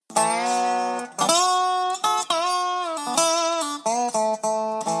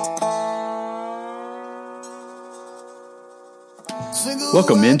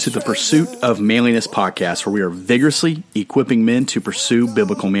Welcome, men, to the Pursuit of Manliness podcast, where we are vigorously equipping men to pursue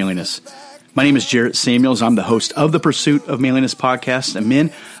biblical manliness. My name is Jarrett Samuels. I'm the host of the Pursuit of Manliness podcast. And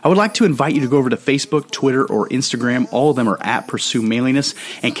men, I would like to invite you to go over to Facebook, Twitter, or Instagram. All of them are at Pursue Manliness,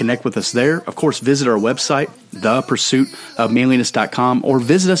 and connect with us there. Of course, visit our website, thepursuitofmanliness.com, or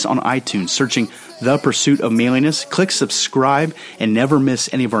visit us on iTunes, searching The Pursuit of Manliness. Click subscribe and never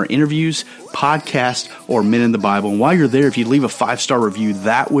miss any of our interviews, podcasts, or Men in the Bible. And while you're there, if you leave a 5-star review,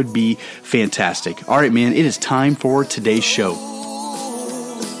 that would be fantastic. All right, man, it is time for today's show.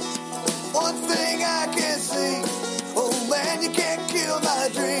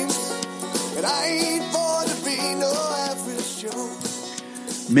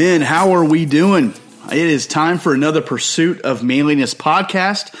 Men, how are we doing? It is time for another Pursuit of Manliness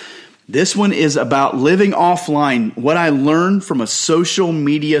podcast. This one is about living offline, what I learned from a social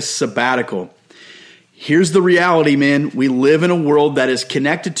media sabbatical. Here's the reality, man. We live in a world that is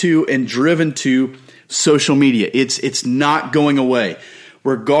connected to and driven to social media. It's not going away.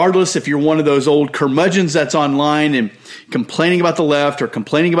 Regardless if you're one of those old curmudgeons that's online and complaining about the left or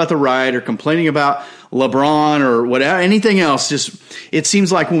complaining about the right or complaining about LeBron or whatever, anything else, just it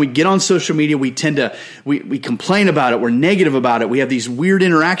seems like when we get on social media, we tend to we complain about it, we're negative about it, we have these weird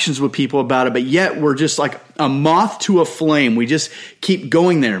interactions with people about it, but yet we're just like a moth to a flame. We just keep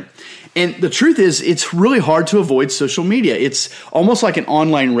going there. And the truth is, it's really hard to avoid social media. It's almost like an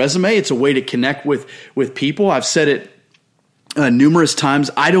online resume. It's a way to connect with people. I've said it numerous times.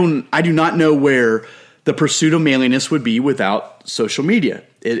 I do not know where the pursuit of manliness would be without social media.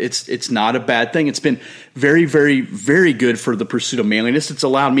 It's not a bad thing. It's been very, very, very good for the pursuit of manliness. It's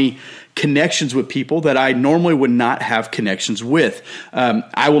allowed me connections with people that I normally would not have connections with.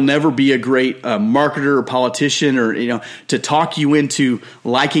 I will never be a great marketer or politician or, to talk you into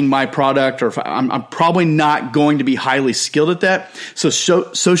liking my product, or I'm probably not going to be highly skilled at that. So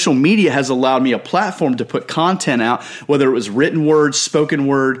social media has allowed me a platform to put content out, whether it was written word, spoken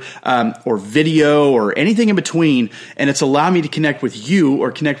word, or video or anything in between. And it's allowed me to connect with you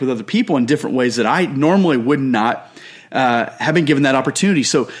or connect with other people in different ways that I normally would not have been given that opportunity.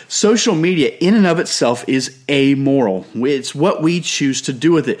 So social media in and of itself is amoral. It's what we choose to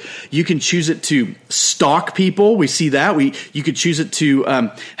do with it. You can choose it to stalk people. We see that. You could choose it to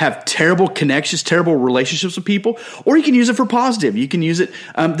have terrible connections, terrible relationships with people, or you can use it for positive. You can use it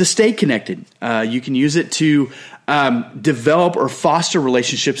to stay connected. You can use it to develop or foster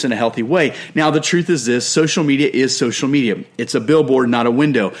relationships in a healthy way. Now, the truth is this: social media is social media. It's a billboard, not a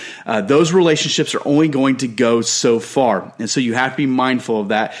window. Those relationships are only going to go so far. And so you have to be mindful of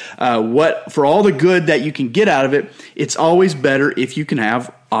that. For all the good that you can get out of it, it's always better if you can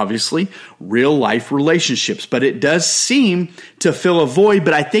have, obviously, real life relationships. But it does seem to fill a void,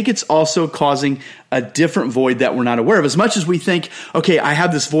 but I think it's also causing a different void that we're not aware of. As much as we think, okay, I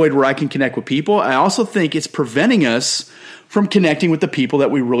have this void where I can connect with people, I also think it's preventing us from connecting with the people that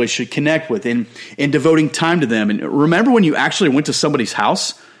we really should connect with and devoting time to them. And remember when you actually went to somebody's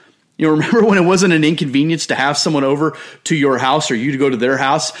house? Remember when it wasn't an inconvenience to have someone over to your house or you to go to their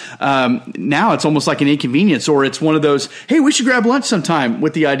house? Now it's almost like an inconvenience, or it's one of those, hey, we should grab lunch sometime,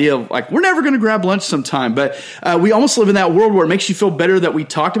 with the idea of like, we're never going to grab lunch sometime. But we almost live in that world where it makes you feel better that we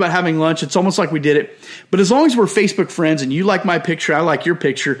talked about having lunch. It's almost like we did it. But as long as we're Facebook friends and you like my picture, I like your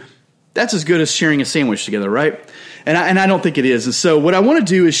picture, that's as good as sharing a sandwich together, right? And I don't think it is. And so what I want to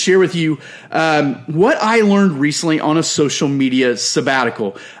do is share with you what I learned recently on a social media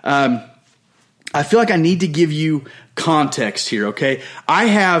sabbatical. I feel like I need to give you context here, okay? I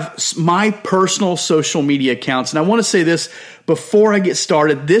have my personal social media accounts, and I want to say this before I get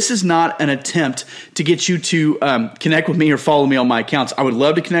started. This is not an attempt to get you to connect with me or follow me on my accounts. I would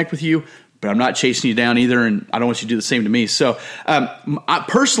love to connect with you, but I'm not chasing you down either, and I don't want you to do the same to me. So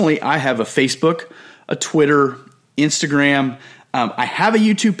personally, I have a Facebook, a Twitter, Instagram. I have a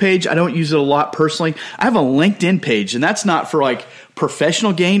YouTube page. I don't use it a lot personally. I have a LinkedIn page, and that's not for like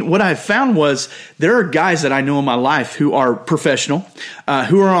professional gain. What I found was there are guys that I know in my life who are professional,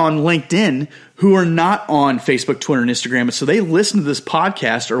 who are on LinkedIn, who are not on Facebook, Twitter, and Instagram. And so they listen to this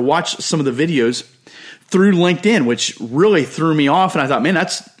podcast or watch some of the videos through LinkedIn, which really threw me off. And I thought, man, I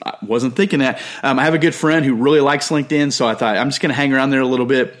wasn't thinking that. I have a good friend who really likes LinkedIn, so I thought I'm just going to hang around there a little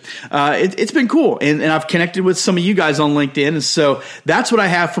bit. It's been cool, and I've connected with some of you guys on LinkedIn, and so that's what I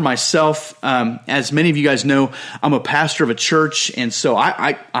have for myself. As many of you guys know, I'm a pastor of a church, and so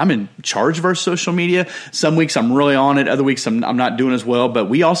I'm in charge of our social media. Some weeks I'm really on it, other weeks I'm not doing as well, but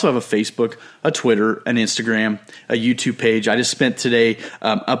we also have a Facebook, a Twitter, an Instagram, a YouTube page. I just spent today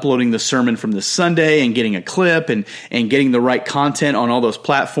uploading the sermon from this Sunday and getting a clip and getting the right content on all those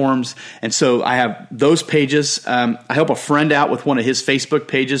platforms. And so I have those pages. I help a friend out with one of his Facebook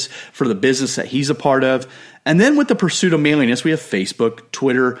pages for the business that he's a part of. And then with the pursuit of manliness, we have Facebook,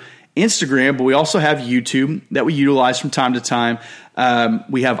 Twitter, Instagram, but we also have YouTube that we utilize from time to time.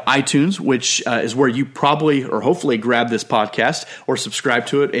 We have iTunes, which is where you probably or hopefully grab this podcast or subscribe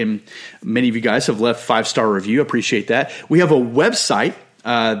to it. And many of you guys have left 5-star review. Appreciate that. We have a website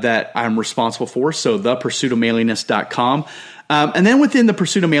that I'm responsible for, so thepursuitofmanliness.com. And then within the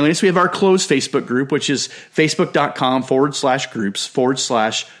Pursuit of Manliness, we have our closed Facebook group, which is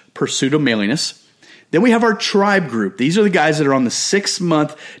facebook.com/groups/Pursuit of Manliness. Then we have our tribe group. These are the guys that are on the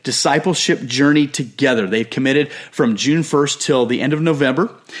 6-month discipleship journey together. They've committed from June 1st till the end of November.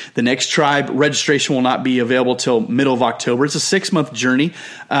 The next tribe registration will not be available till middle of October. It's a 6-month journey.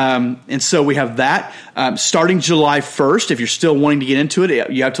 And so we have that starting July 1st. If you're still wanting to get into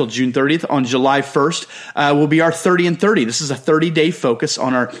it, you have till June 30th. On July 1st will be our 30 and 30. This is a 30-day focus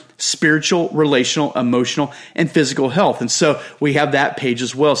on our spiritual, relational, emotional, and physical health. And so we have that page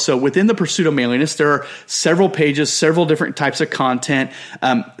as well. So within the Pursuit of Manliness, there are several pages, several different types of content,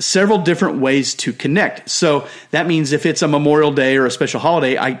 several different ways to connect. So that means if it's a Memorial Day or a special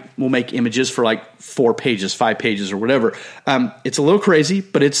holiday, I will make images for like 4 pages, 5 pages or whatever. It's a little crazy,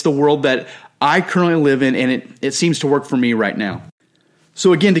 but it's the world that I currently live in, and it seems to work for me right now.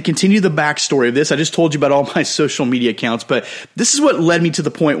 So again, to continue the backstory of this, I just told you about all my social media accounts, but this is what led me to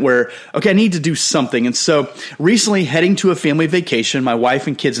the point where, okay, I need to do something. And so recently heading to a family vacation, my wife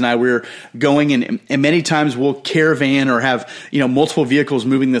and kids and I, we were going and many times we'll caravan or have, multiple vehicles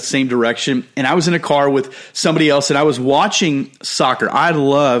moving the same direction. And I was in a car with somebody else and I was watching soccer. I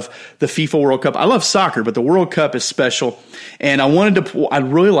love the FIFA World Cup. I love soccer, but the World Cup is special. And I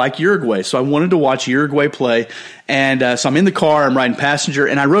really like Uruguay. So I wanted to watch Uruguay play. And so I'm in the car, I'm riding passenger,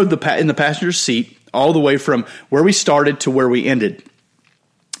 and I rode in the passenger seat all the way from where we started to where we ended.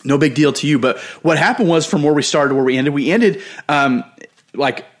 No big deal to you, but what happened was from where we started to where we ended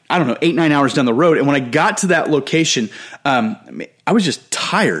 8-9 hours down the road. And when I got to that location, I was just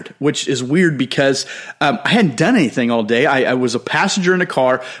tired, which is weird because I hadn't done anything all day. I was a passenger in a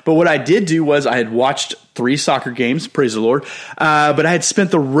car, but what I did do was I had watched 3 soccer games, praise the Lord, but I had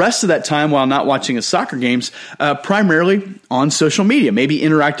spent the rest of that time while not watching the soccer games primarily on social media, maybe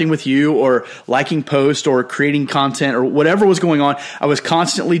interacting with you or liking posts or creating content or whatever was going on. I was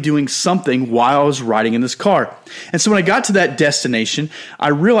constantly doing something while I was riding in this car. And so when I got to that destination, I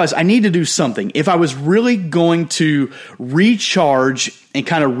realized I need to do something. If I was really going to recharge and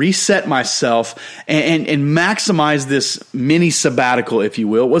kind of reset myself and maximize this mini sabbatical, if you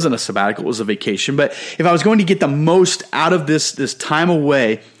will. It wasn't a sabbatical, it was a vacation. But if I was going to get the most out of this time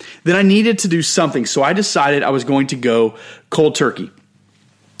away, then I needed to do something. So I decided I was going to go cold turkey.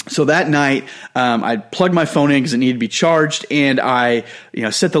 So that night, I plugged my phone in because it needed to be charged, and I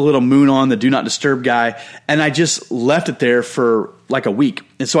set the little moon on, the do not disturb guy, and I just left it there for like a week.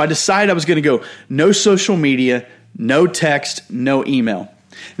 And so I decided I was going to go no social media, no text, no email.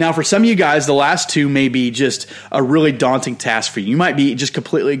 Now, for some of you guys, the last 2 may be just a really daunting task for you. You might be just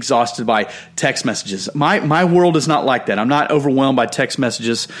completely exhausted by text messages. My world is not like that. I'm not overwhelmed by text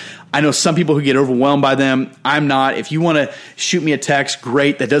messages. I know some people who get overwhelmed by them. I'm not. If you want to shoot me a text,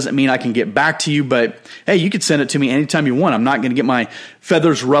 great. That doesn't mean I can get back to you, but hey, you can send it to me anytime you want. I'm not going to get my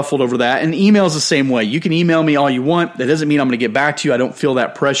feathers ruffled over that. And email is the same way. You can email me all you want. That doesn't mean I'm going to get back to you. I don't feel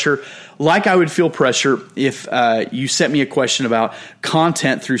that pressure. Like I would feel pressure if you sent me a question about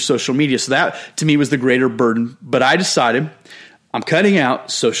content through social media. So that, to me, was the greater burden. But I decided I'm cutting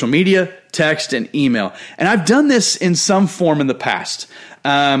out social media, text, and email. And I've done this in some form in the past.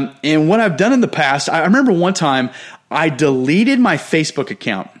 And what I've done in the past, I remember one time I deleted my Facebook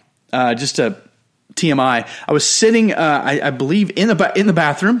account, just a TMI. I was sitting, I believe, in the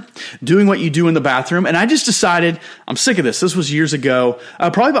bathroom, doing what you do in the bathroom, and I just decided I'm sick of this. This was years ago,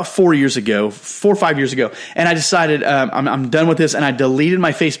 probably about 4 or 5 years ago, and I decided I'm done with this, and I deleted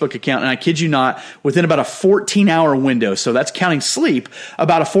my Facebook account, and I kid you not, within about a 14-hour window, so that's counting sleep,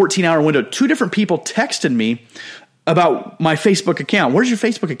 about a 14-hour window, 2 different people texted me about my Facebook account. Where's your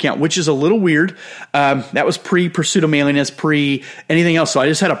Facebook account? Which is a little weird. That was pre-Pursuit of Manliness, pre-anything else. So I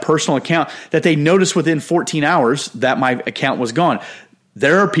just had a personal account that they noticed within 14 hours that my account was gone.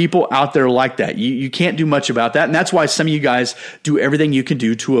 There are people out there like that. You can't do much about that. And that's why some of you guys do everything you can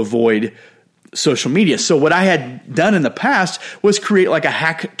do to avoid social media. So what I had done in the past was create like a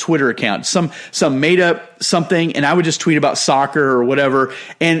hack Twitter account, some made up something, and I would just tweet about soccer or whatever.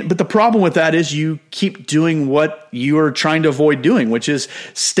 But the problem with that is you keep doing what you are trying to avoid doing, which is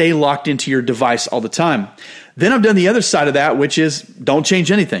stay locked into your device all the time. Then I've done the other side of that, which is don't change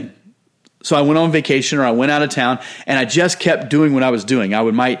anything. So I went on vacation or I went out of town and I just kept doing what I was doing. I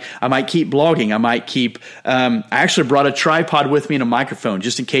might keep blogging. I might keep, I actually brought a tripod with me and a microphone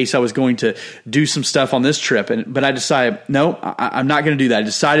just in case I was going to do some stuff on this trip. But I decided, no, I'm not going to do that. I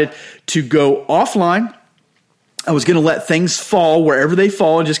decided to go offline. I was going to let things fall wherever they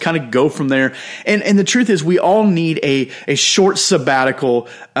fall and just kind of go from there. And the truth is we all need a short sabbatical,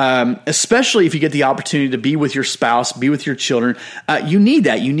 especially if you get the opportunity to be with your spouse, be with your children. You need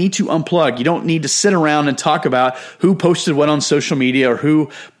that. You need to unplug. You don't need to sit around and talk about who posted what on social media or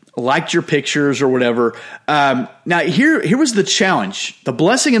who liked your pictures or whatever. Now here was the challenge, the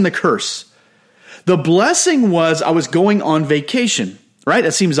blessing and the curse. The blessing was I was going on vacation. Right?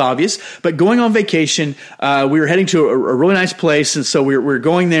 That seems obvious. But going on vacation, we were heading to a really nice place. And so we were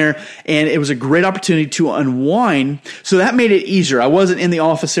going there, and it was a great opportunity to unwind. So that made it easier. I wasn't in the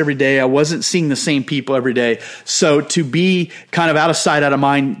office every day. I wasn't seeing the same people every day. So to be kind of out of sight, out of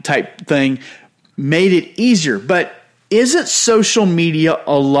mind type thing made it easier. But isn't social media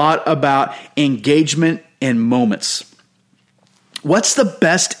a lot about engagement and moments? What's the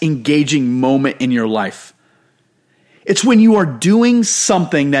best engaging moment in your life? It's when you are doing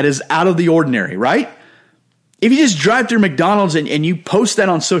something that is out of the ordinary, right? If you just drive through McDonald's and you post that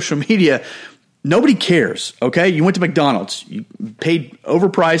on social media, nobody cares, okay? You went to McDonald's. You paid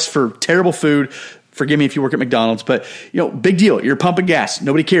overpriced for terrible food. Forgive me if you work at McDonald's, but big deal. You're pumping gas.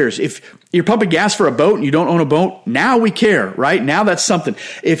 Nobody cares. If you're pumping gas for a boat and you don't own a boat, now we care, right? Now that's something.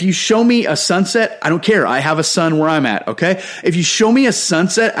 If you show me a sunset, I don't care. I have a sun where I'm at, okay? If you show me a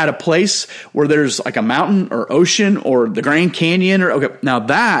sunset at a place where there's like a mountain or ocean or the Grand Canyon, okay, now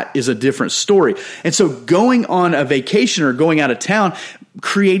that is a different story. And so going on a vacation or going out of town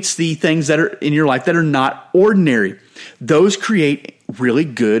creates the things that are in your life that are not ordinary. Those create really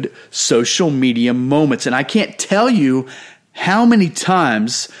good social media moments. And I can't tell you how many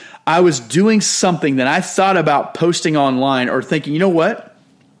times I was doing something that I thought about posting online or thinking, you know what?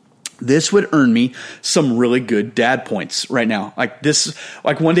 This would earn me some really good dad points right now.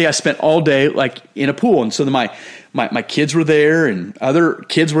 Like one day I spent all day like in a pool. And so my kids were there and other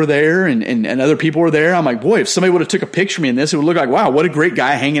kids were there and other people were there. I'm like, boy, if somebody would have took a picture of me in this, it would look like, wow, what a great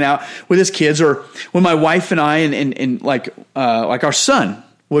guy hanging out with his kids. Or when my wife and I and like our son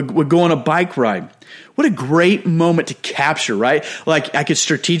would go on a bike ride. What a great moment to capture, right? Like I could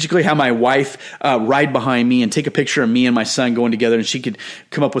strategically have my wife ride behind me and take a picture of me and my son going together, and she could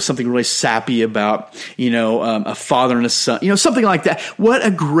come up with something really sappy about, a father and a son, something like that. What a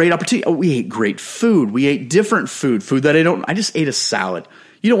great opportunity. Oh, we ate great food. We ate different food that I just ate a salad.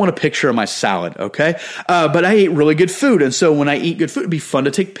 You don't want a picture of my salad, okay? But I ate really good food. And so when I eat good food, it'd be fun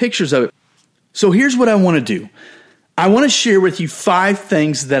to take pictures of it. So here's what I want to do. I want to share with you 5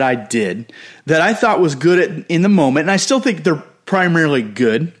 things that I did that I thought was good in the moment, and I still think they're primarily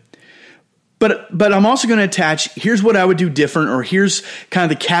good. But I'm also going to attach, here's what I would do different, or here's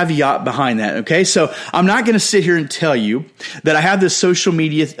kind of the caveat behind that, okay? So I'm not going to sit here and tell you that I have this social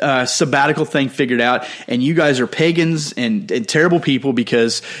media sabbatical thing figured out, and you guys are pagans and terrible people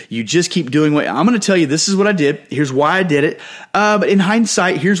because you just keep doing what I'm going to tell you. This is what I did. Here's why I did it. But in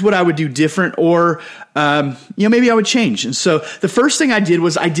hindsight, here's what I would do different, or maybe I would change. And so the first thing I did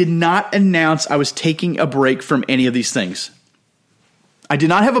was I did not announce I was taking a break from any of these things. I did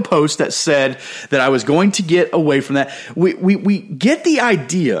not have a post that said that I was going to get away from that. We get the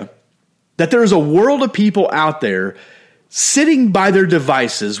idea that there is a world of people out there sitting by their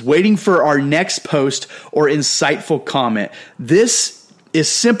devices waiting for our next post or insightful comment. This is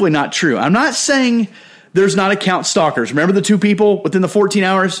simply not true. I'm not saying there's not account stalkers. Remember the 2 people within the 14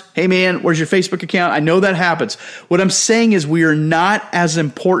 hours? Hey man, where's your Facebook account? I know that happens. What I'm saying is we are not as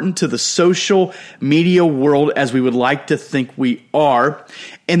important to the social media world as we would like to think we are.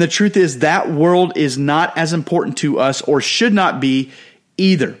 And the truth is that world is not as important to us, or should not be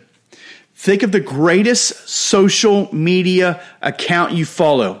either. Think of the greatest social media account you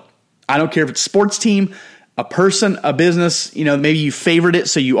follow. I don't care if it's a sports team, a person, a business, maybe you favorite it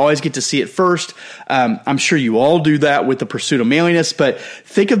so you always get to see it first. I'm sure you all do that with the pursuit of manliness, but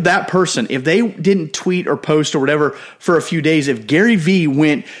think of that person. If they didn't tweet or post or whatever for a few days, if Gary Vee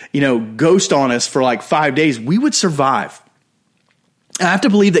went, ghost on us for like 5 days, we would survive. And I have to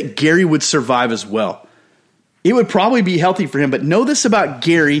believe that Gary would survive as well. It would probably be healthy for him, but know this about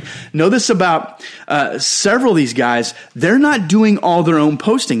Gary, know this about several of these guys. They're not doing all their own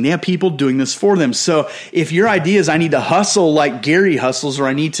posting. They have people doing this for them. So if your idea is I need to hustle like Gary hustles, or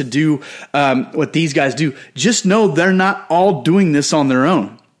I need to do what these guys do, just know they're not all doing this on their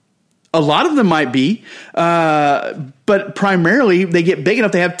own. A lot of them might be, but primarily they get big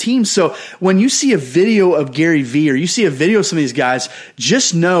enough, they have teams. So when you see a video of Gary Vee or you see a video of some of these guys,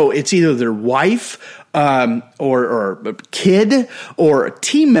 just know it's either their wife or a kid or a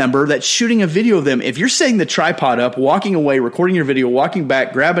team member that's shooting a video of them. If you're setting the tripod up, walking away, recording your video, walking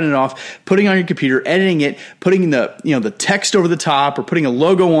back, grabbing it off, putting it on your computer, editing it, putting the text over the top or putting a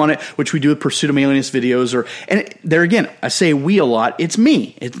logo on it, which we do with Pursuit of Manliness videos, there again, I say we a lot. It's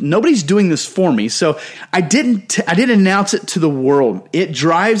me. Nobody's doing this for me. So I didn't announce it to the world. It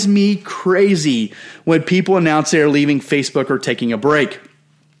drives me crazy when people announce they're leaving Facebook or taking a break.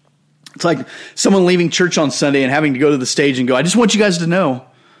 It's like someone leaving church on Sunday and having to go to the stage and go, I just want you guys to know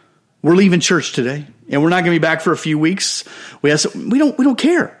we're leaving church today and we're not going to be back for a few weeks. We don't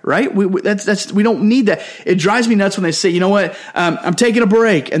care, right? We don't need that. It drives me nuts when they say, you know what, I'm taking a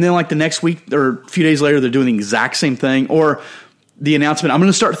break. And then like the next week or a few days later, they're doing the exact same thing, or the announcement, I'm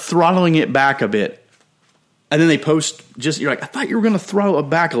going to start throttling it back a bit. And then they post you're like, I thought you were going to throttle it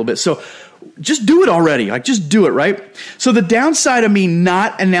back a little bit. So just do it already. Like, just do it, right? So the downside of me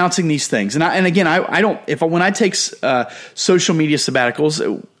not announcing these things, when I take social media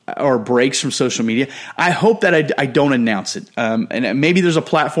sabbaticals or breaks from social media, I hope that I don't announce it. And maybe there's a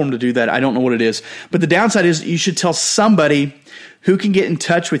platform to do that. I don't know what it is. But the downside is you should tell somebody who can get in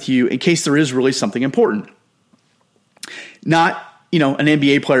touch with you in case there is really something important. Not an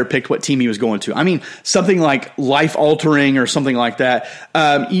NBA player picked what team he was going to. I mean, something like life-altering or something like that.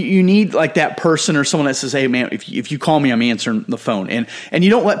 You need like that person or someone that says, hey, man, if you call me, I'm answering the phone. And you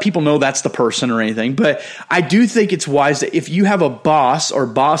don't let people know that's the person or anything. But I do think it's wise that if you have a boss or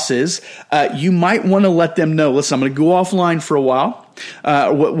bosses, you might want to let them know, listen, I'm going to go offline for a while.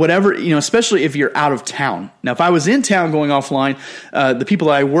 Whatever, especially if you're out of town. Now, if I was in town going offline, the people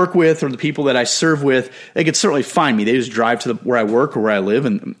that I work with or the people that I serve with, they could certainly find me. They just drive to where I work or where I live,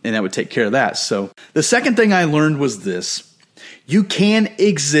 and that would take care of that. So the second thing I learned was this: you can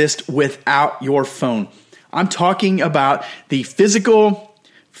exist without your phone. I'm talking about the physical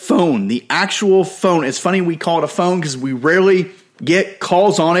phone, the actual phone. It's funny we call it a phone because we rarely get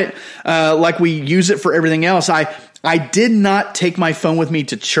calls on it like we use it for everything else. I did not take my phone with me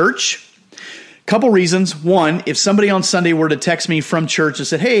to church. Couple reasons. One, if somebody on Sunday were to text me from church and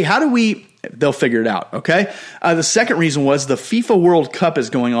said, hey, they'll figure it out, okay? The second reason was the FIFA World Cup is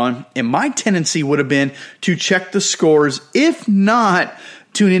going on, and my tendency would have been to check the scores, if not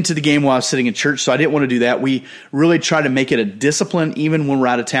tune into the game while I was sitting in church, so I didn't want to do that. We really try to make it a discipline, even when we're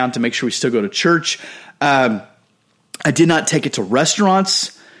out of town, to make sure we still go to church. I did not take it to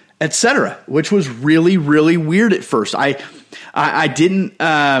restaurants, etc., which was really, really weird at first. I didn't.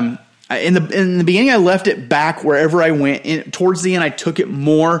 In the beginning, I left it back wherever I went. Towards the end, I took it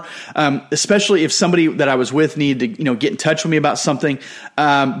more, especially if somebody that I was with needed to, get in touch with me about something.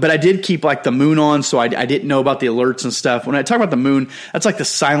 But I did keep like the moon on, so I didn't know about the alerts and stuff. When I talk about the moon, that's like the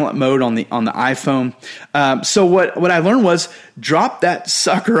silent mode on the iPhone. So what I learned was drop that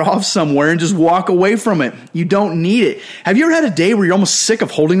sucker off somewhere and just walk away from it. You don't need it. Have you ever had a day where you're almost sick of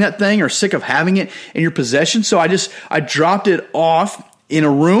holding that thing or sick of having it in your possession? So I dropped it off in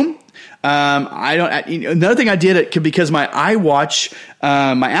a room. Another thing I did because my iWatch,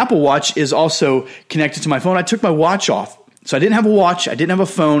 my Apple Watch is also connected to my phone. I took my watch off. So I didn't have a watch. I didn't have a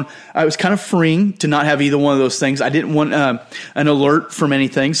phone. It was kind of freeing to not have either one of those things. I didn't want an alert from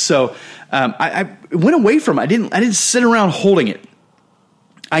anything. So I went away from it. I didn't sit around holding it.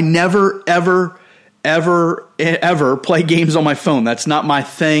 I never, ever play games on my phone. That's not my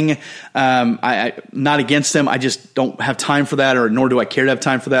thing. I'm not against them. I just don't have time for that, nor do I care to have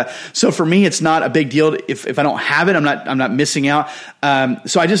time for that. So for me, it's not a big deal. If I don't have it, I'm not missing out.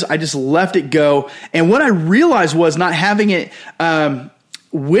 So I just left it go. And what I realized was not having it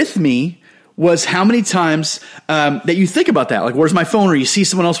with me was how many times that you think about that. Like, where's my phone? Or you see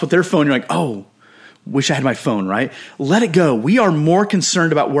someone else with their phone, you're like, oh, wish I had my phone, right? Let it go. We are more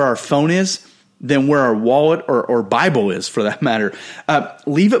concerned about where our phone is than where our wallet or Bible is, for that matter.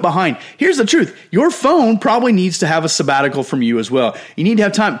 Leave it behind. Here's the truth. Your phone probably needs to have a sabbatical from you as well. You need to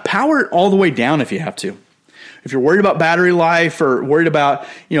have time. Power it all the way down if you have to. If you're worried about battery life or worried about,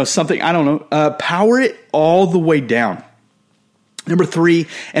 something, I don't know, power it all the way down. Number 3,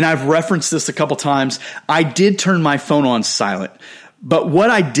 and I've referenced this a couple times, I did turn my phone on silent. But what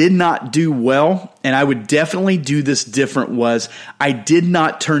I did not do well, and I would definitely do this different, was I did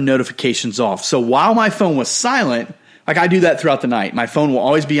not turn notifications off. So while my phone was silent, like I do that throughout the night, my phone will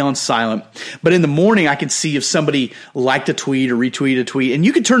always be on silent. But in the morning, I can see if somebody liked a tweet or retweeted a tweet, and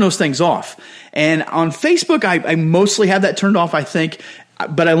you can turn those things off. And on Facebook, I mostly have that turned off, I think.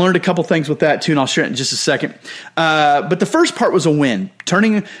 But I learned a couple things with that too, and I'll share it in just a second. But the first part was a win.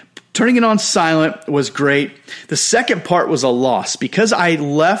 turning it on silent was great. The second part was a loss because I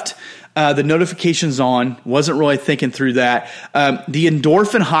left the notifications on, wasn't really thinking through that. The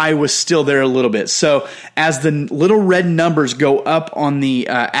endorphin high was still there a little bit. So as the little red numbers go up on the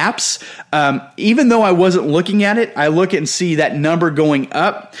apps, even though I wasn't looking at it, I look and see that number going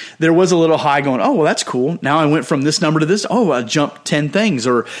up. There was a little high going, oh, well, that's cool. Now I went from this number to this. Oh, I jumped 10 things.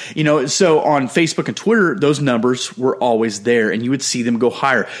 Or, so on Facebook and Twitter, those numbers were always there and you would see them go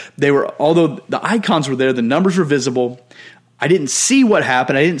higher. Although the icons were there, the numbers were visible. I didn't see what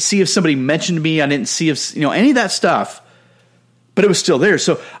happened. I didn't see if somebody mentioned me. I didn't see if, any of that stuff, but it was still there.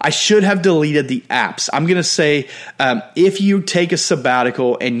 So I should have deleted the apps. I'm going to say, if you take a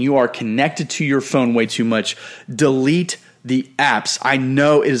sabbatical and you are connected to your phone way too much, delete the apps. I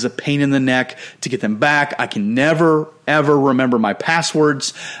know it is a pain in the neck to get them back. I can never, ever remember my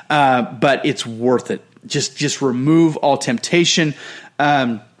passwords, but it's worth it. Just remove all temptation.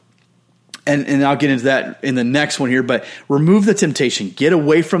 And I'll get into that in the next one here, but remove the temptation, get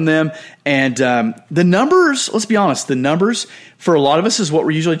away from them. And the numbers, let's be honest, the numbers for a lot of us is what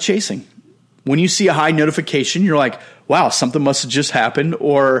we're usually chasing. When you see a high notification, you're like, wow, something must have just happened,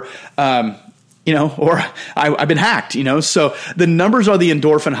 or I've been hacked, So the numbers are the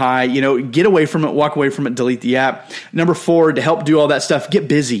endorphin high, get away from it, walk away from it, delete the app. Number 4, to help do all that stuff, get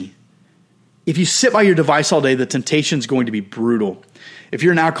busy. If you sit by your device all day, the temptation is going to be brutal. If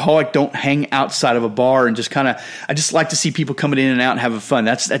you're an alcoholic, don't hang outside of a bar and I just like to see people coming in and out and having fun.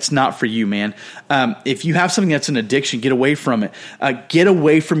 That's not for you, man. If you have something that's an addiction, get away from it. Get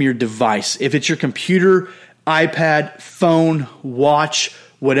away from your device. If it's your computer, iPad, phone, watch,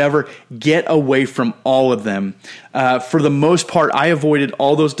 whatever, get away from all of them. For the most part, I avoided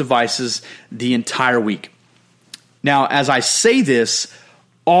all those devices the entire week. Now, as I say this,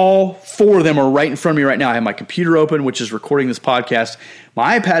 all 4 of them are right in front of me right now. I have my computer open, which is recording this podcast.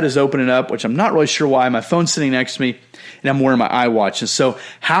 My iPad is opening up, which I'm not really sure why. My phone's sitting next to me, and I'm wearing my iWatch. And so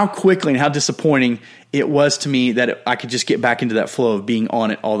how quickly and how disappointing it was to me that I could just get back into that flow of being on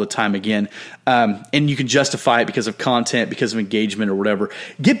it all the time again. And you can justify it because of content, because of engagement or whatever.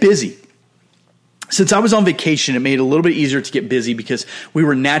 Get busy. Since I was on vacation, it made it a little bit easier to get busy because we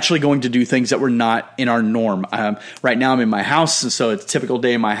were naturally going to do things that were not in our norm. Right now I'm in my house, and so it's a typical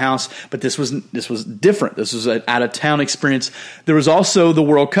day in my house, but this was different. This was an out-of-town experience. There was also the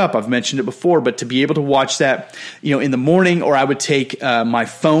World Cup. I've mentioned it before, but to be able to watch that, in the morning, or I would take my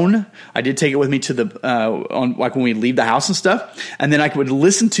phone. I did take it with me to like when we leave the house and stuff, and then I would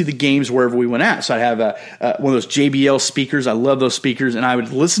listen to the games wherever we went at. So I have one of those JBL speakers. I love those speakers, and I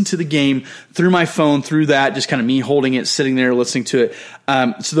would listen to the game through my phone, through that, just kind of me holding it, sitting there, listening to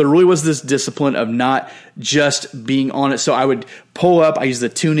it. So there really was this discipline of not just being on it. So I would pull up, I use the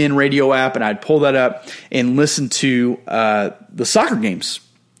TuneIn radio app, and I'd pull that up and listen to the soccer games.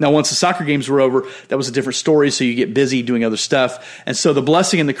 Now, once the soccer games were over, that was a different story, so you get busy doing other stuff. And so the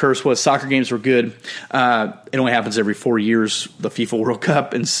blessing and the curse was soccer games were good. It only happens every 4 years, the FIFA World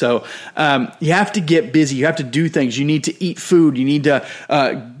Cup. And so you have to get busy. You have to do things. You need to eat food. You need to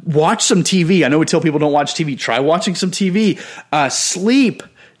watch some TV. I know we tell people don't watch TV. Try watching some TV. Sleep.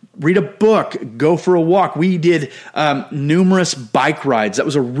 Read a book, go for a walk. We did numerous bike rides. That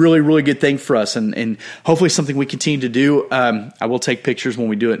was a really, really good thing for us, and hopefully something we continue to do. I will take pictures when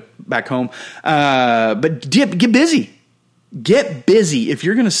we do it back home. But get busy. Get busy. If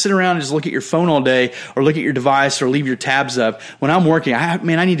you're going to sit around and just look at your phone all day or look at your device or leave your tabs up, when I'm working,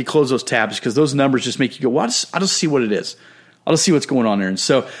 I need to close those tabs because those numbers just make you go, well, I'll just see what it is. I'll just see what's going on there. And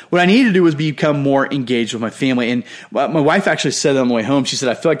so what I needed to do was become more engaged with my family. And my wife actually said on the way home, she said,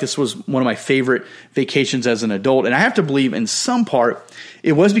 I feel like this was one of my favorite vacations as an adult. And I have to believe in some part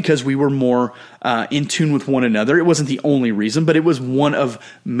it was because we were more in tune with one another. It wasn't the only reason, but it was one of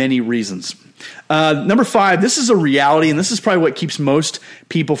many reasons. Number 5, this is a reality, and this is probably what keeps most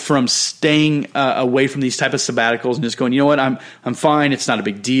people from staying away from these type of sabbaticals and just going, you know what, I'm fine, it's not a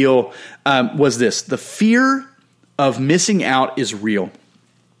big deal, was this. The fear of missing out is real.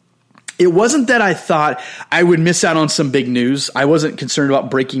 It wasn't that I thought I would miss out on some big news. I wasn't concerned about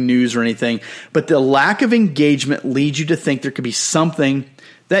breaking news or anything, but the lack of engagement leads you to think there could be something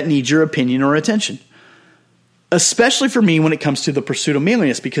that needs your opinion or attention. Especially for me when it comes to the pursuit of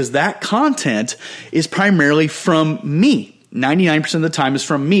manliness, because that content is primarily from me. 99% of the time is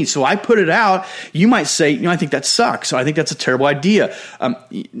from me. So I put it out. You might say, I think that sucks. So I think that's a terrible idea.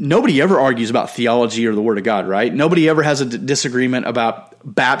 Nobody ever argues about theology or the Word of God, right? Nobody ever has a disagreement about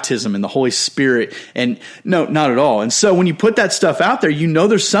baptism and the Holy Spirit. And no, not at all. And so when you put that stuff out there,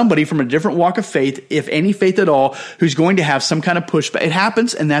 there's somebody from a different walk of faith, if any faith at all, who's going to have some kind of pushback. It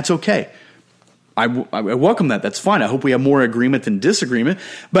happens, and that's okay. I welcome that. That's fine. I hope we have more agreement than disagreement.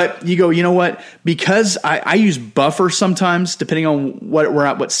 But you go, you know what? Because I use Buffer sometimes, depending on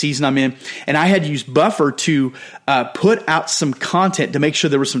what season I'm in, and I had used Buffer to put out some content to make sure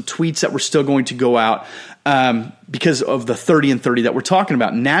there were some tweets that were still going to go out because of the 30 and 30 that we're talking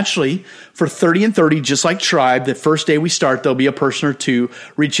about. Naturally, for 30 and 30, just like Tribe, the first day we start, there'll be a person or two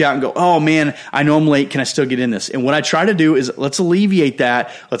reach out and go, oh man, I know I'm late. Can I still get in this? And what I try to do is let's alleviate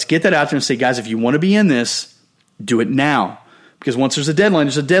that. Let's get that out there and say, guys, if you want to be in this, do it now. Because once there's a deadline,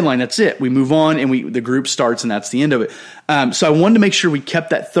 That's it. We move on and the group starts and that's the end of it. So I wanted to make sure we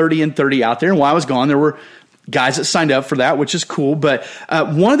kept that 30 and 30 out there. And while I was gone, there were guys that signed up for that, which is cool. But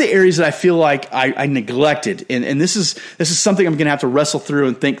one of the areas that I feel like I neglected, and this is something I'm going to have to wrestle through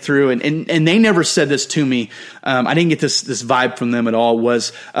and think through, and they never said this to me. I didn't get this vibe from them at all,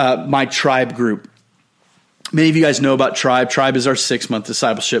 was my Tribe group. Many of you guys know about Tribe. Tribe is our 6-month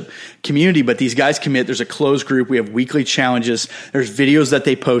discipleship community, but these guys commit. There's a closed group. We have weekly challenges. There's videos that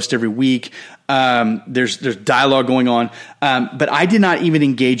they post every week. There's dialogue going on. But I did not even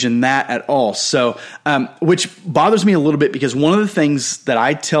engage in that at all. So, which bothers me a little bit, because one of the things that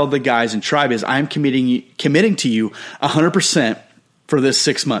I tell the guys in Tribe is I'm committing to you 100% for this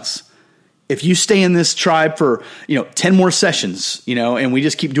 6 months. If you stay in this Tribe for, 10 more sessions, and we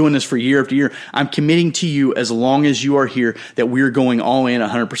just keep doing this for year after year, I'm committing to you as long as you are here that we're going all in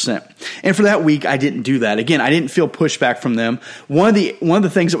 100%. And for that week, I didn't do that. Again, I didn't feel pushback from them. One of the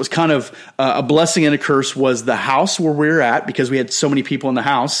things that was kind of a blessing and a curse was the house where we were at, because we had so many people in the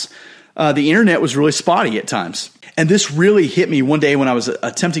house. The internet was really spotty at times. And this really hit me one day when I was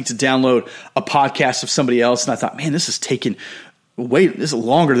attempting to download a podcast of somebody else. And I thought, man, this is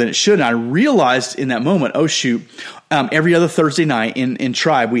longer than it should. And I realized in that moment, oh shoot, every other Thursday night in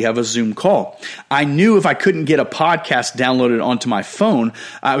Tribe, we have a Zoom call. I knew if I couldn't get a podcast downloaded onto my phone,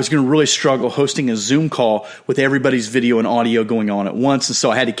 I was going to really struggle hosting a Zoom call with everybody's video and audio going on at once. And so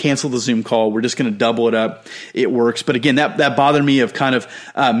I had to cancel the Zoom call. We're just going to double it up. It works. But again, that bothered me of kind of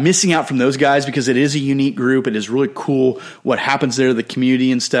missing out from those guys, because it is a unique group. It is really cool what happens there, the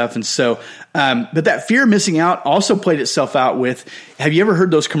community and stuff. And so, but that fear of missing out also played itself out with, have you ever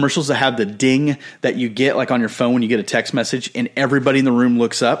heard those commercials that have the ding that you get like on your phone when you get a text message and everybody in the room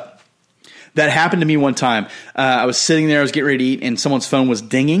looks up? That happened to me one time. I was sitting there, I was getting ready to eat, and someone's phone was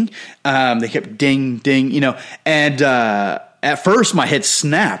dinging. They kept ding, ding, and at first my head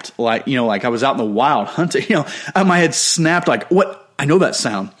snapped, like I was out in the wild hunting, my head snapped like, what? I know that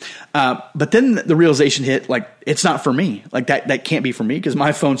sound. But then the realization hit, like, it's not for me. Like that can't be for me, because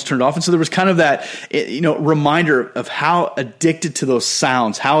my phone's turned off. And so there was kind of that, reminder of how addicted to those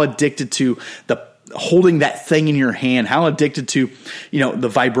sounds, how addicted to the holding that thing in your hand, how addicted to, the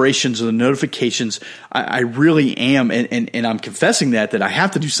vibrations or the notifications I really am. And I'm confessing that I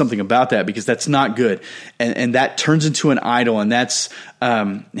have to do something about that, because that's not good. And that turns into an idol. And that's,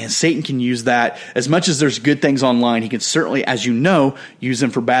 and Satan can use that. As much as there's good things online, he can certainly, as you know, use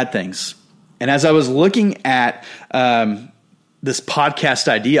them for bad things. And as I was looking at, this podcast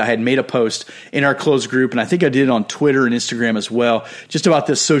idea, I had made a post in our closed group, and I think I did it on Twitter and Instagram as well, just about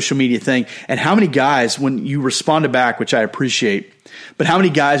this social media thing. And how many guys, when you responded back, which I appreciate, but how many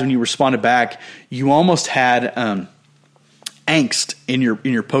guys, when you responded back, you almost had angst in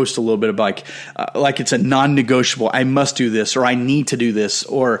your post a little bit of like it's a non-negotiable. I must do this, or I need to do this,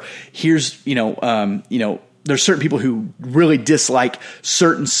 or here's there's certain people who really dislike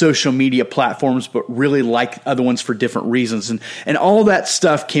certain social media platforms, but really like other ones for different reasons. And all that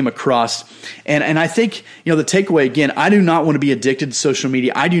stuff came across. And I think, the takeaway, again, I do not want to be addicted to social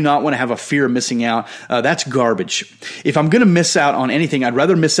media. I do not want to have a fear of missing out. That's garbage. If I'm going to miss out on anything, I'd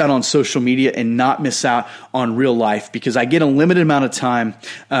rather miss out on social media and not miss out on real life, because I get a limited amount of time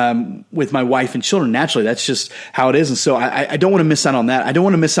with my wife and children. Naturally, that's just how it is. And so I don't want to miss out on that. I don't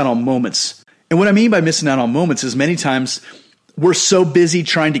want to miss out on moments. And what I mean by missing out on moments is many times we're so busy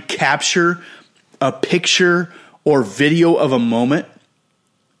trying to capture a picture or video of a moment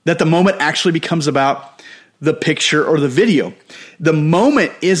that the moment actually becomes about the picture or the video. The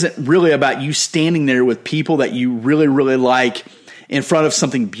moment isn't really about you standing there with people that you really, really like in front of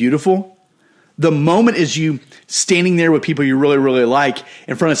something beautiful. The moment is you standing there with people you really, really like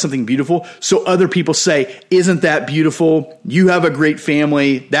in front of something beautiful. So other people say, isn't that beautiful? You have a great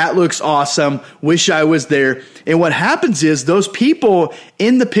family. That looks awesome. Wish I was there. And what happens is those people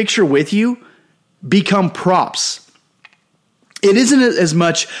in the picture with you become props. It isn't as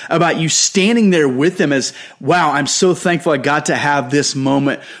much about you standing there with them as, wow, I'm so thankful I got to have this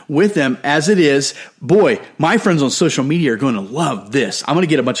moment with them, as it is, boy, my friends on social media are going to love this. I'm going to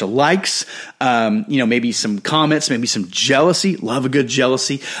get a bunch of likes, maybe some comments, maybe some jealousy. Love a good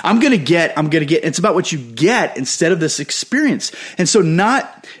jealousy. I'm going to get, it's about what you get instead of this experience. And so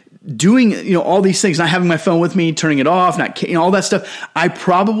not doing, all these things, not having my phone with me, turning it off, not, all that stuff. I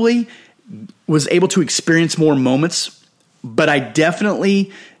probably was able to experience more moments, but I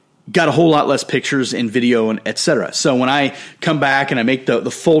definitely got a whole lot less pictures and video and et cetera. So when I come back and I make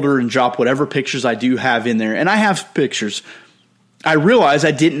the folder and drop whatever pictures I do have in there, and I have pictures, I realize I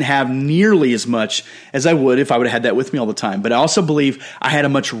didn't have nearly as much as I would if I would have had that with me all the time. But I also believe I had a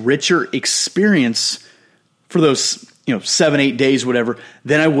much richer experience for those 7-8 days, whatever,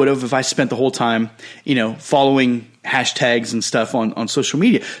 than I would have if I spent the whole time, following hashtags and stuff on social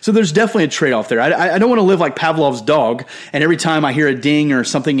media. So there's definitely a trade-off there. I don't want to live like Pavlov's dog, and every time I hear a ding or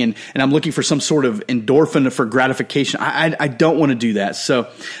something and I'm looking for some sort of endorphin for gratification, I don't want to do that. So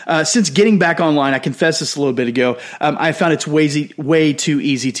since getting back online, I confessed this a little bit ago, I found it's way too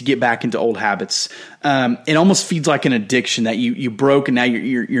easy to get back into old habits. It almost feeds like an addiction that you broke and now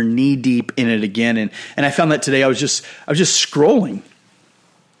you're knee deep in it again. And I found that today I was just scrolling.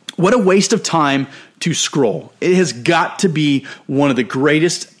 What a waste of time to scroll. It has got to be one of the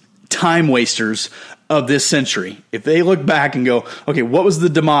greatest time wasters of this century. If they look back and go, okay, what was the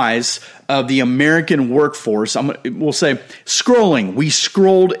demise of the American workforce? We'll say scrolling. We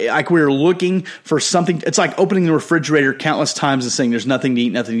scrolled like we were looking for something. It's like opening the refrigerator countless times and saying there's nothing to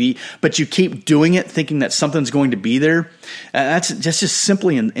eat, but you keep doing it thinking that something's going to be there. That's just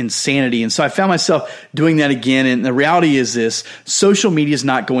simply insanity. And so I found myself doing that again. And the reality is this: social media is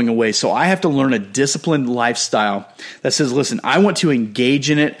not going away. So I have to learn a disciplined lifestyle that says, listen, I want to engage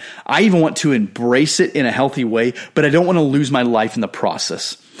in it. I even want to embrace it in a healthy way, but I don't want to lose my life in the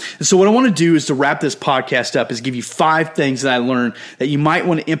process. And so what I want to do is to wrap this podcast up is give you 5 things that I learned that you might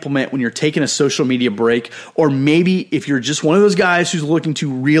want to implement when you're taking a social media break, or maybe if you're just one of those guys who's looking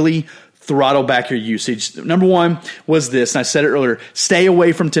to really throttle back your usage. Number 1 was this, and I said it earlier: stay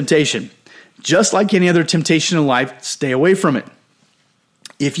away from temptation. Just like any other temptation in life, stay away from it.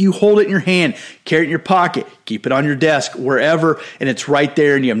 If you hold it in your hand, carry it in your pocket, keep it on your desk, wherever, and it's right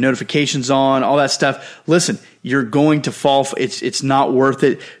there and you have notifications on, all that stuff, listen, you're going to fall. It's not worth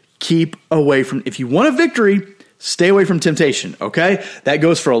it. Keep away from, if you want a victory, stay away from temptation, okay? That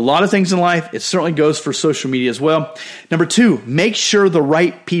goes for a lot of things in life. It certainly goes for social media as well. Number 2, make sure the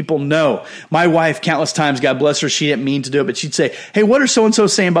right people know. My wife, countless times, God bless her, she didn't mean to do it, but she'd say, hey, what are so-and-so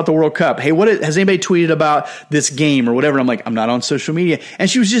saying about the World Cup? Hey, has anybody tweeted about this game or whatever? And I'm like, I'm not on social media. And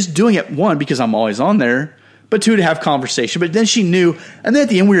she was just doing it, 1, because I'm always on there, but 2, to have conversation. But then she knew, and then at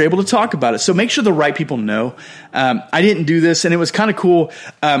the end we were able to talk about it. So make sure the right people know. I didn't do this, and it was kind of cool.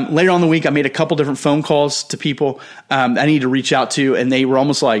 Later on in the week, I made a couple different phone calls to people I needed to reach out to, and they were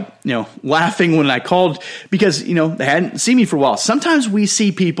almost like, laughing when I called because, they hadn't seen me for a while. Sometimes we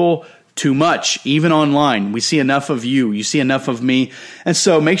see people too much, even online. We see enough of you see enough of me. And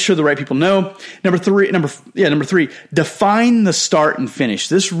so make sure the right people know. Number three, define the start and finish.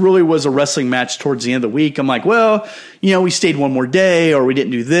 This really was a wrestling match towards the end of the week. I'm like, well, we stayed one more day, or we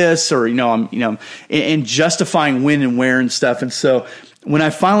didn't do this, or, and justifying when and where and stuff. And so when I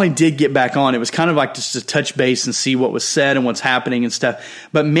finally did get back on, it was kind of like just to touch base and see what was said and what's happening and stuff.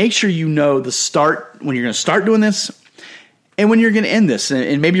 But make sure you know the start, when you're going to start doing this, and when you're going to end this.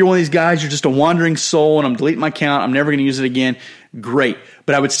 And maybe you're one of these guys, you're just a wandering soul and I'm deleting my account, I'm never going to use it again. Great.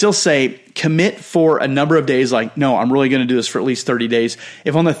 But I would still say commit for a number of days, like, no, I'm really going to do this for at least 30 days.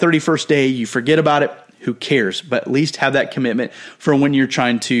 If on the 31st day you forget about it, who cares? But at least have that commitment for when you're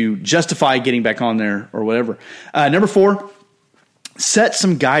trying to justify getting back on there or whatever. Number 4, set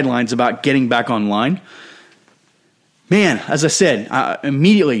some guidelines about getting back online. Man, as I said,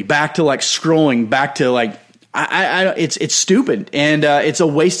 immediately back to like scrolling, back to like, it's stupid, and it's a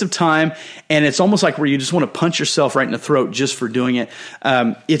waste of time, and it's almost like where you just want to punch yourself right in the throat just for doing it.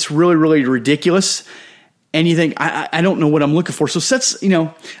 It's really, really ridiculous. And you think, I don't know what I'm looking for. So set some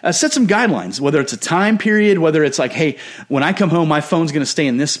guidelines, whether it's a time period, whether it's like, hey, when I come home, my phone's going to stay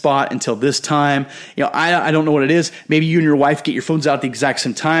in this spot until this time. I don't know what it is. Maybe you and your wife get your phones out at the exact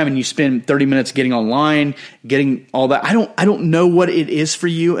same time and you spend 30 minutes getting online, getting all that. I don't know what it is for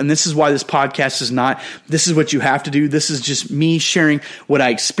you. And this is why this podcast is not, this is what you have to do. This is just me sharing what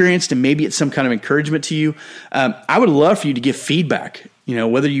I experienced, and maybe it's some kind of encouragement to you. I would love for you to give feedback.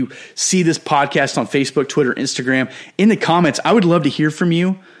 Whether you see this podcast on Facebook, Twitter, Instagram, in the comments, I would love to hear from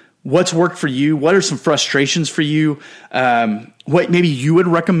you. what's worked for you? What are some frustrations for you? What maybe you would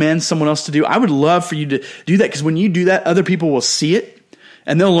recommend someone else to do? I would love for you to do that, because when you do that, other people will see it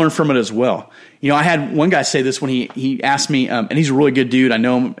and they'll learn from it as well. I had one guy say this when he asked me, and he's a really good dude. I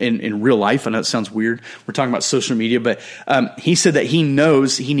know him in real life. I know it sounds weird. We're talking about social media, but he said that he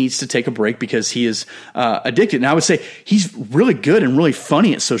knows he needs to take a break because he is addicted. And I would say he's really good and really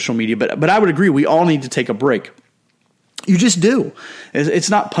funny at social media, but I would agree we all need to take a break. You just do. It's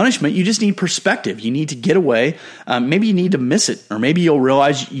not punishment. You just need perspective. You need to get away. Maybe you need to miss it, or maybe you'll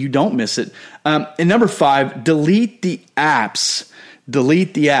realize you don't miss it. And number 5, delete the apps.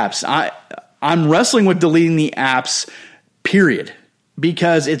 Delete the apps. I'm wrestling with deleting the apps, period,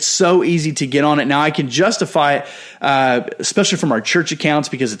 because it's so easy to get on it. Now, I can justify it, especially from our church accounts,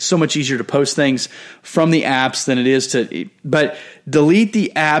 because it's so much easier to post things from the apps than it is to, but delete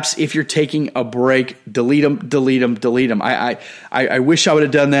the apps if you're taking a break. Delete them, delete them, delete them. I wish I would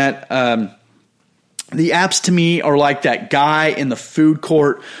have done that. The apps to me are like that guy in the food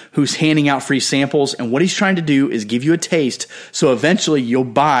court who's handing out free samples, and what he's trying to do is give you a taste, so eventually you'll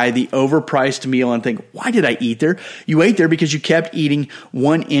buy the overpriced meal and think, why did I eat there? You ate there because you kept eating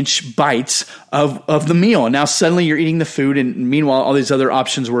 1-inch bites of the meal, and now suddenly you're eating the food, and meanwhile all these other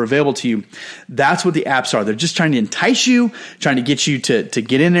options were available to you. That's what the apps are. They're just trying to entice you, trying to get you to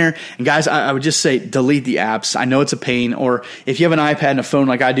get in there. And guys, I would just say delete the apps. I know it's a pain, or if you have an iPad and a phone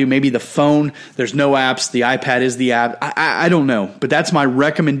like I do, maybe the phone, there's no apps, the iPad is the app. I don't know, but that's my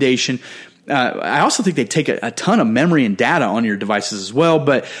recommendation. I also think they take a ton of memory and data on your devices as well,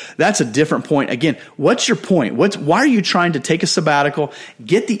 but that's a different point. Again, what's your point? Why are you trying to take a sabbatical?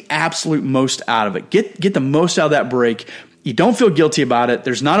 Get the absolute most out of it. Get the most out of that break. You don't feel guilty about it.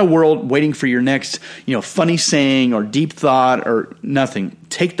 There's not a world waiting for your next, funny saying or deep thought or nothing.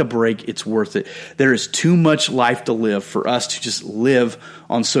 Take the break. It's worth it. There is too much life to live for us to just live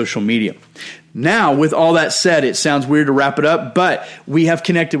on social media. Now, with all that said, it sounds weird to wrap it up, but we have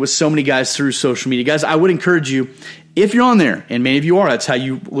connected with so many guys through social media. Guys, I would encourage you, if you're on there, and many of you are, that's how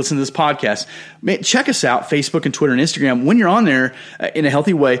you listen to this podcast, check us out, Facebook and Twitter and Instagram. When you're on there in a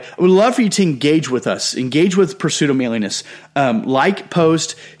healthy way, I would love for you to engage with us, engage with Pursuit of Manliness. Like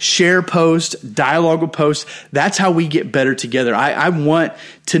post, share post, dialogue with post. That's how we get better together. I want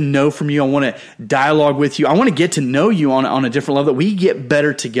to know from you. I want to dialogue with you. I want to get to know you on a different level, that we get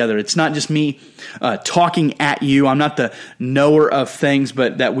better together. It's not just me talking at you. I'm not the knower of things,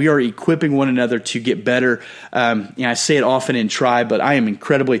 but that we are equipping one another to get better. I say it often in Tribe, but I am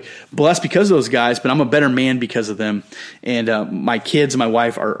incredibly blessed because of those guys, but I'm a better man because of them. And my kids and my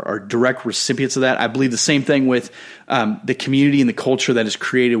wife are direct recipients of that. I believe the same thing with the community and the culture that is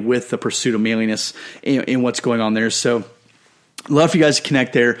created with the Pursuit of Manliness in what's going on there. So love for you guys to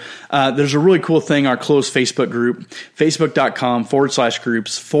connect there. There's a really cool thing, our closed Facebook group,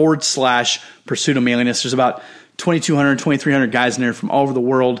 facebook.com/groups/Pursuit of Manliness. There's about 2,200, 2,300 guys in there from all over the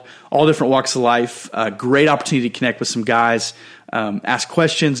world, all different walks of life. Great opportunity to connect with some guys, ask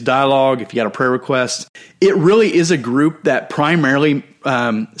questions, dialogue, if you got a prayer request. It really is a group that primarily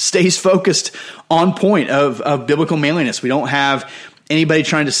stays focused on point of biblical manliness. We don't have anybody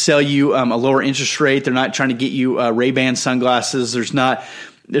trying to sell you a lower interest rate. They're not trying to get you Ray-Ban sunglasses. There's not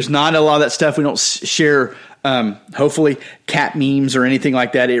a lot of that stuff. We don't share hopefully cat memes or anything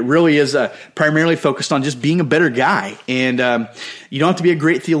like that. It really is primarily focused on just being a better guy. And you don't have to be a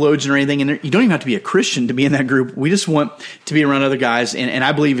great theologian or anything. And you don't even have to be a Christian to be in that group. We just want to be around other guys. And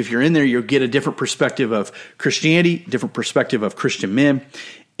I believe if you're in there, you'll get a different perspective of Christianity, different perspective of Christian men,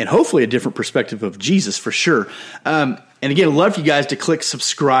 and hopefully a different perspective of Jesus for sure. And again, I'd love for you guys to click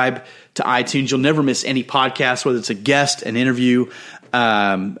subscribe to iTunes. You'll never miss any podcast, whether it's a guest, an interview,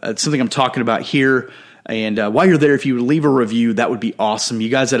 it's something I'm talking about here. And while you're there, if you would leave a review, that would be awesome. You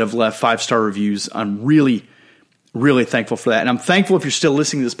guys that have left 5-star reviews, I'm really, really thankful for that. And I'm thankful if you're still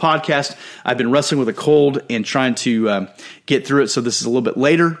listening to this podcast. I've been wrestling with a cold and trying to get through it. So this is a little bit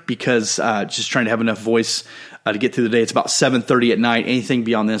later because just trying to have enough voice to get through the day. It's about 7:30 at night. Anything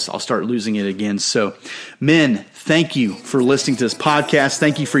beyond this, I'll start losing it again. So men, thank you for listening to this podcast.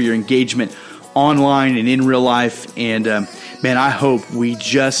 Thank you for your engagement online and in real life. And man, I hope we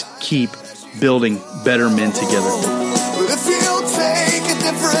just keep building better men together. But if you take a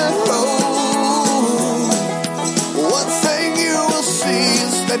different road, one thing you will see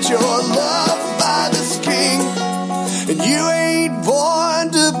is that you're loved by this king, and you ain't born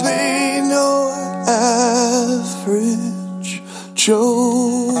to be no average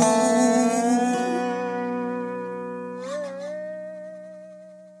Joe.